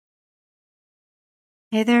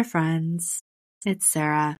Hey there, friends. It's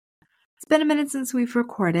Sarah. It's been a minute since we've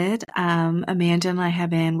recorded. Amanda and I have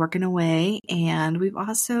been working away, and we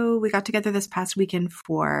got together this past weekend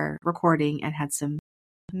for recording and had some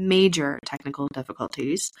major technical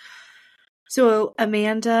difficulties. So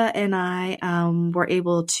Amanda and I were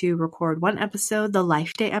able to record one episode, the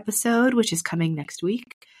Life Day episode, which is coming next week.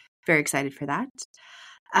 Very excited for that.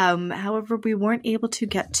 However, we weren't able to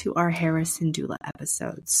get to our Hera Syndulla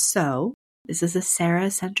episode. So this is a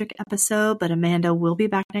Sarah-centric episode, but Amanda will be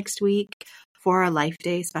back next week for our Life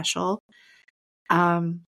Day special.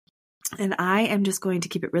 And I am just going to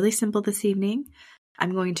keep it really simple this evening.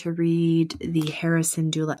 I'm going to read the Hera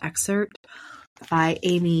Syndulla excerpt by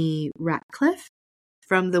Amy Ratcliff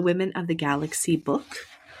from the Women of the Galaxy book,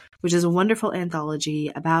 which is a wonderful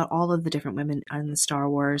anthology about all of the different women in the Star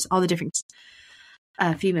Wars, all the different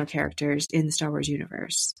female characters in the Star Wars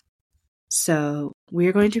universe. So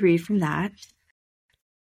we're going to read from that.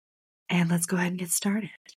 And let's go ahead and get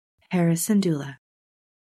started. Hera Syndulla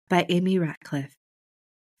by Amy Ratcliff.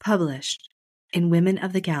 Published in Women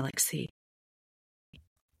of the Galaxy.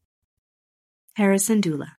 Hera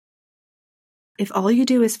Syndulla. If all you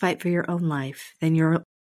do is fight for your own life, then your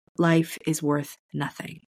life is worth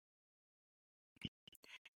nothing.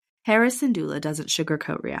 Hera Syndulla doesn't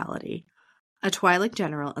sugarcoat reality. A Twi'lek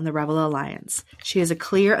general in the Rebel Alliance, she has a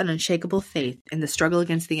clear and unshakable faith in the struggle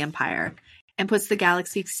against the Empire and puts the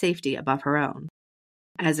galaxy's safety above her own.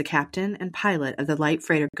 As a captain and pilot of the light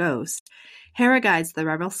freighter Ghost, Hera guides the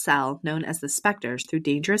Rebel cell known as the Spectres through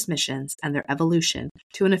dangerous missions and their evolution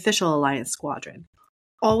to an official Alliance squadron,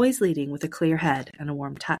 always leading with a clear head and a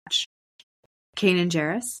warm touch. Kanan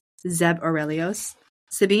Jarrus, Zeb Orrelios,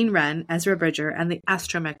 Sabine Wren, Ezra Bridger, and the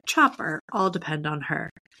astromech Chopper all depend on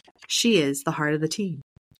her. She is the heart of the team.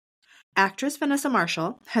 Actress Vanessa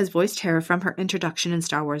Marshall has voiced Hera from her introduction in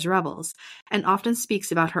Star Wars Rebels, and often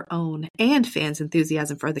speaks about her own and fans'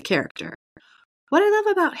 enthusiasm for the character. What I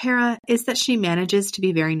love about Hera is that she manages to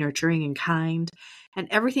be very nurturing and kind, and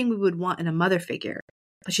everything we would want in a mother figure.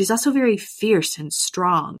 But she's also very fierce and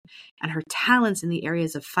strong, and her talents in the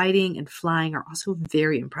areas of fighting and flying are also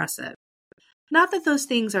very impressive. Not that those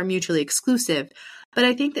things are mutually exclusive, but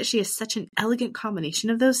I think that she is such an elegant combination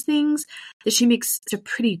of those things that she makes a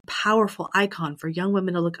pretty powerful icon for young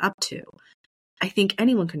women to look up to. I think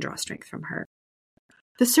anyone can draw strength from her.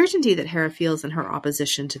 The certainty that Hera feels in her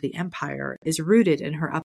opposition to the Empire is rooted in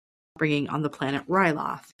her upbringing on the planet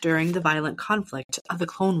Ryloth during the violent conflict of the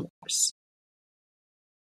Clone Wars.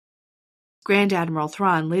 Grand Admiral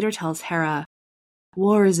Thrawn later tells Hera,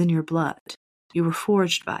 "War is in your blood. You were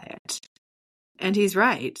forged by it." And he's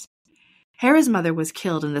right. Hera's mother was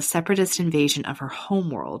killed in the separatist invasion of her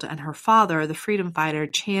homeworld, and her father, the freedom fighter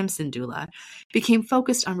Cham Syndulla, became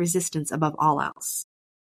focused on resistance above all else.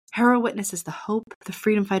 Hera witnesses the hope the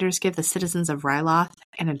freedom fighters give the citizens of Ryloth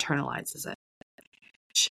and internalizes it.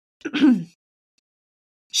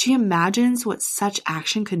 She imagines what such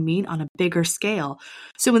action could mean on a bigger scale,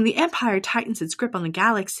 so when the Empire tightens its grip on the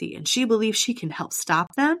galaxy and she believes she can help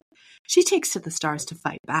stop them, she takes to the stars to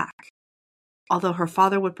fight back. Although her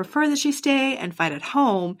father would prefer that she stay and fight at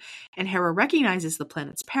home, and Hera recognizes the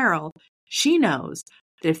planet's peril, she knows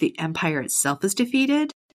that if the Empire itself is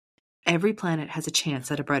defeated, every planet has a chance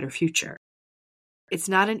at a brighter future. It's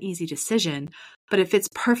not an easy decision, but it fits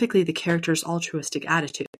perfectly the character's altruistic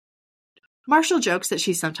attitude. Marshall jokes that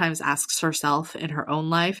she sometimes asks herself in her own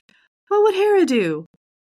life, what would Hera do?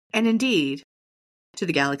 And indeed, to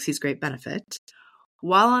the galaxy's great benefit,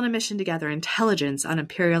 while on a mission to gather intelligence on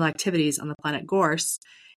Imperial activities on the planet Gorse,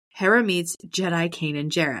 Hera meets Jedi Kanan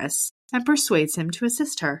Jarrus and persuades him to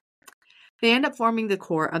assist her. They end up forming the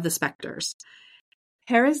core of the Spectres.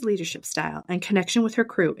 Hera's leadership style and connection with her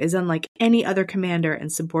crew is unlike any other commander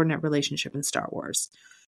and subordinate relationship in Star Wars.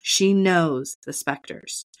 She knows the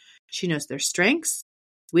Spectres. She knows their strengths,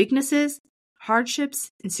 weaknesses, hardships,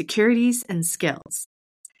 insecurities, and skills.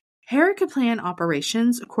 Hera could plan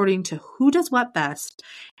operations according to who does what best,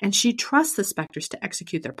 and she trusts the Spectres to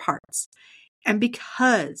execute their parts. And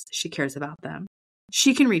because she cares about them,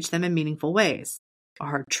 she can reach them in meaningful ways, a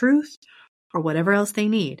hard truth, or whatever else they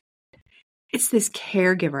need. It's this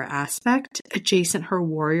caregiver aspect, adjacent her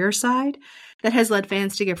warrior side, that has led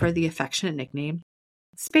fans to give her the affectionate nickname,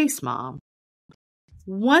 Space Mom.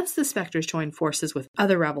 Once the Spectres joined forces with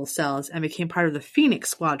other rebel cells and became part of the Phoenix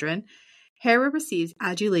Squadron, Hera receives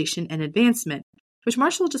adulation and advancement, which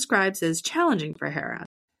Marshall describes as challenging for Hera.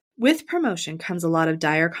 With promotion comes a lot of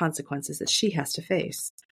dire consequences that she has to face.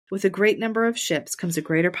 With a great number of ships comes a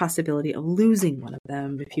greater possibility of losing one of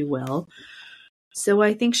them, if you will. So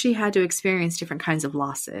I think she had to experience different kinds of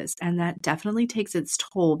losses, and that definitely takes its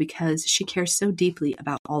toll because she cares so deeply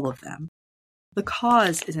about all of them. The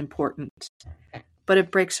cause is important, but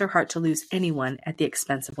it breaks her heart to lose anyone at the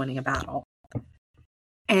expense of winning a battle.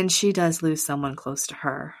 And she does lose someone close to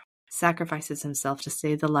her, sacrifices himself to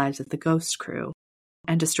save the lives of the Ghost crew,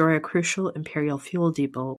 and destroy a crucial Imperial fuel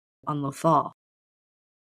depot on Lothal.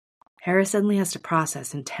 Hera suddenly has to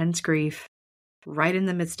process intense grief right in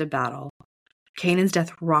the midst of battle. Kanan's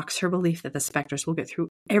death rocks her belief that the Spectres will get through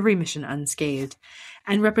every mission unscathed,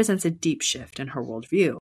 and represents a deep shift in her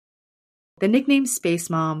worldview. The nickname Space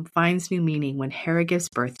Mom finds new meaning when Hera gives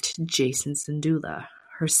birth to Jason Syndulla,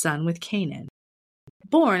 her son with Kanan.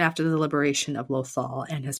 Born after the liberation of Lothal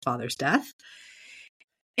and his father's death.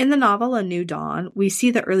 In the novel A New Dawn, we see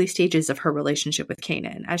the early stages of her relationship with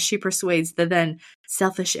Kanan as she persuades the then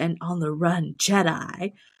selfish and on-the-run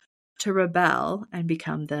Jedi to rebel and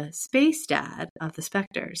become the space dad of the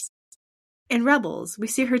Spectres. In Rebels, we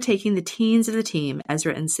see her taking the teens of the team,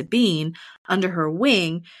 Ezra and Sabine, under her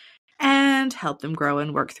wing and help them grow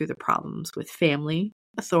and work through the problems with family,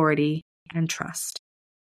 authority, and trust.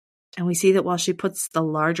 And we see that while she puts the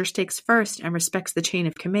larger stakes first and respects the chain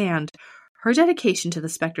of command, her dedication to the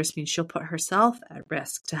Spectres means she'll put herself at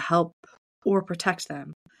risk to help or protect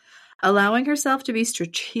them, allowing herself to be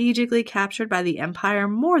strategically captured by the Empire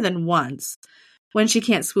more than once when she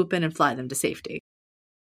can't swoop in and fly them to safety.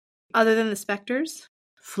 Other than the Spectres,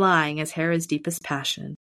 flying is Hera's deepest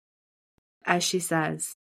passion. As she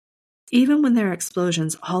says, "Even when there are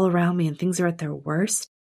explosions all around me and things are at their worst,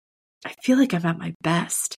 I feel like I'm at my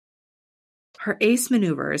best." Her ace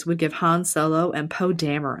maneuvers would give Han Solo and Poe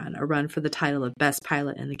Dameron a run for the title of best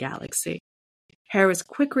pilot in the galaxy. Hera's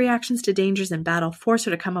quick reactions to dangers in battle force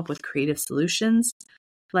her to come up with creative solutions,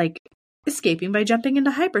 like escaping by jumping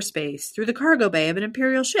into hyperspace through the cargo bay of an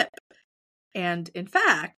Imperial ship. And, in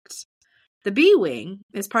fact, the B-Wing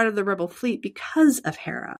is part of the Rebel fleet because of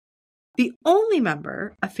Hera. The only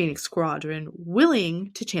member of Phoenix Squadron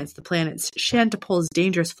willing to chance the planet's Shantipol's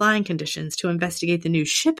dangerous flying conditions to investigate the new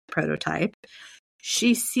ship prototype,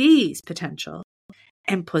 she sees potential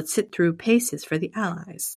and puts it through paces for the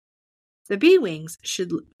Allies. The B-Wings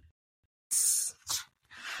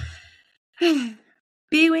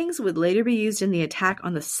B-Wings would later be used in the attack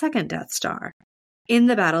on the second Death Star in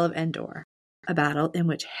the Battle of Endor, a battle in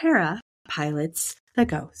which Hera pilots the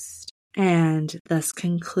Ghost. And thus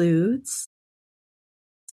concludes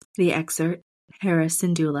the excerpt, Hera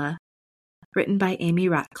Syndulla, written by Amy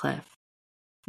Ratcliff,